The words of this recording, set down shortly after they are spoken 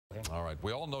watching. All right.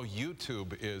 We all know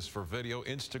YouTube is for video,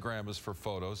 Instagram is for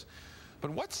photos.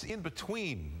 But what's in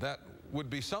between? That would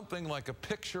be something like a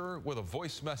picture with a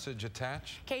voice message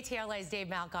attached. KTLA's Dave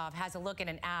Malkoff has a look at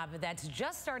an app that's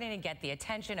just starting to get the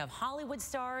attention of Hollywood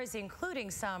stars,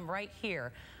 including some right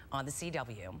here on the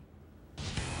CW.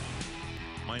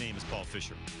 My name is Paul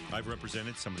Fisher. I've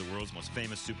represented some of the world's most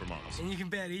famous supermodels. And you can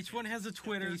bet each one has a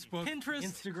Twitter, Facebook, Pinterest,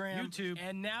 Instagram, YouTube,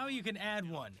 and now you can add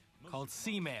one called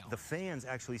C-Mail. The fans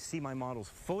actually see my models'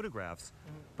 photographs,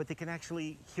 but they can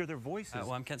actually hear their voices.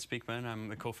 Well, I'm Kent Speakman. I'm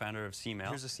the co-founder of C-Mail.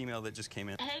 Here's a C-Mail that just came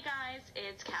in. Hey guys,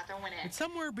 it's Catherine Winnick. It's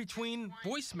somewhere between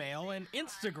voicemail and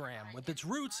Instagram, with its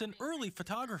roots in early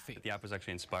photography. The app was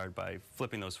actually inspired by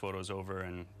flipping those photos over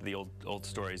and the old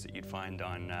stories that you'd find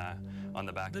on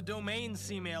the back. The domain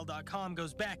cmail.com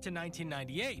goes back to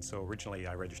 1998. So originally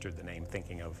I registered the name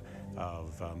thinking of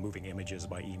moving images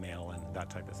by email and that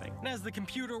type of thing. And as the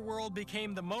computer world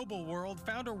became the mobile world,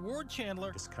 founder Ward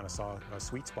Chandler Just kind of saw a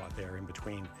sweet spot there in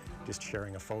between just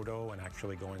sharing a photo and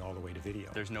actually going all the way to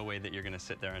video. There's no way that you're going to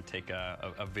sit there and take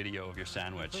a video of your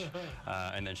sandwich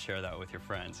and then share that with your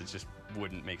friends. It just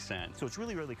wouldn't make sense. So it's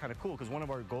really, really kind of cool, because one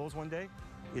of our goals one day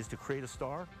is to create a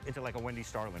star into like a Wendy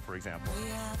Starlin, for example. We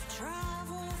have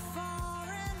traveled far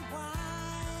and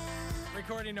wide.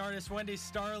 Recording artist Wendy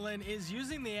Starlin is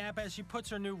using the app as she puts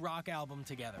her new rock album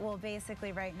together. Well,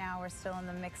 basically right now we're still in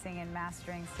the mixing and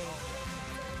mastering stage.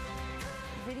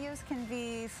 Videos can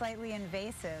be slightly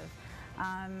invasive.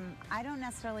 I don't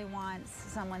necessarily want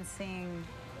someone seeing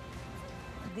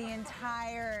the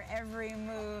entire, every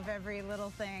move, every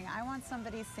little thing. I want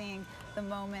somebody seeing the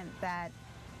moment that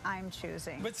I'm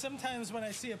choosing. But sometimes when I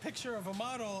see a picture of a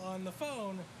model on the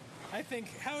phone, I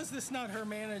think, how is this not her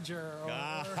manager or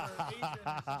her agent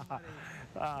or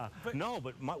somebody? No,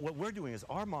 but what we're doing is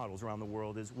our models around the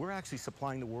world is we're actually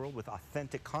supplying the world with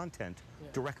authentic content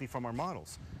directly from our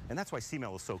models. And that's why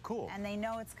C-Mail is so cool. And they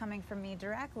know it's coming from me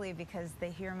directly because they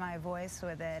hear my voice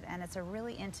with it, and it's a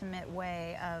really intimate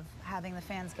way of having the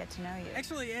fans get to know you.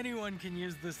 Actually, anyone can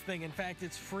use this thing. In fact,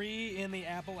 it's free in the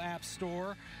Apple App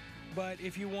Store. But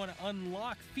if you want to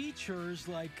unlock features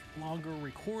like longer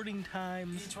recording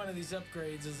times, each one of these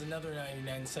upgrades is another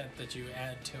 99 cents that you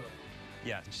add to it.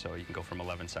 Yeah, so you can go from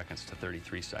 11 seconds to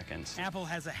 33 seconds. Apple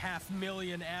has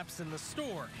 500,000 apps in the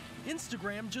store.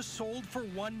 Instagram just sold for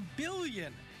 1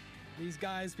 billion. These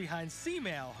guys behind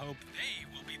C-Mail hope they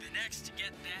will be the next to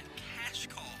get that cash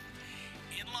call.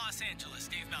 In Los Angeles,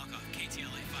 Dave Malkoff,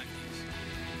 KTLA 5 News.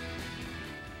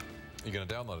 You going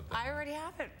to download it then? I already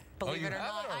have it, believe it or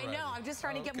not. I know, I'm just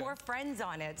trying to get more friends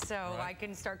on it so I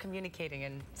can start communicating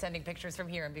and sending pictures from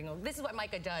here and being like, this is what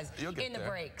Micah does in the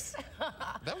breaks.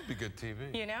 That would be good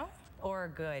TV. You know? Or a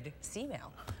good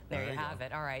C-Mail. There you have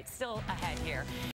it. All right, still ahead here.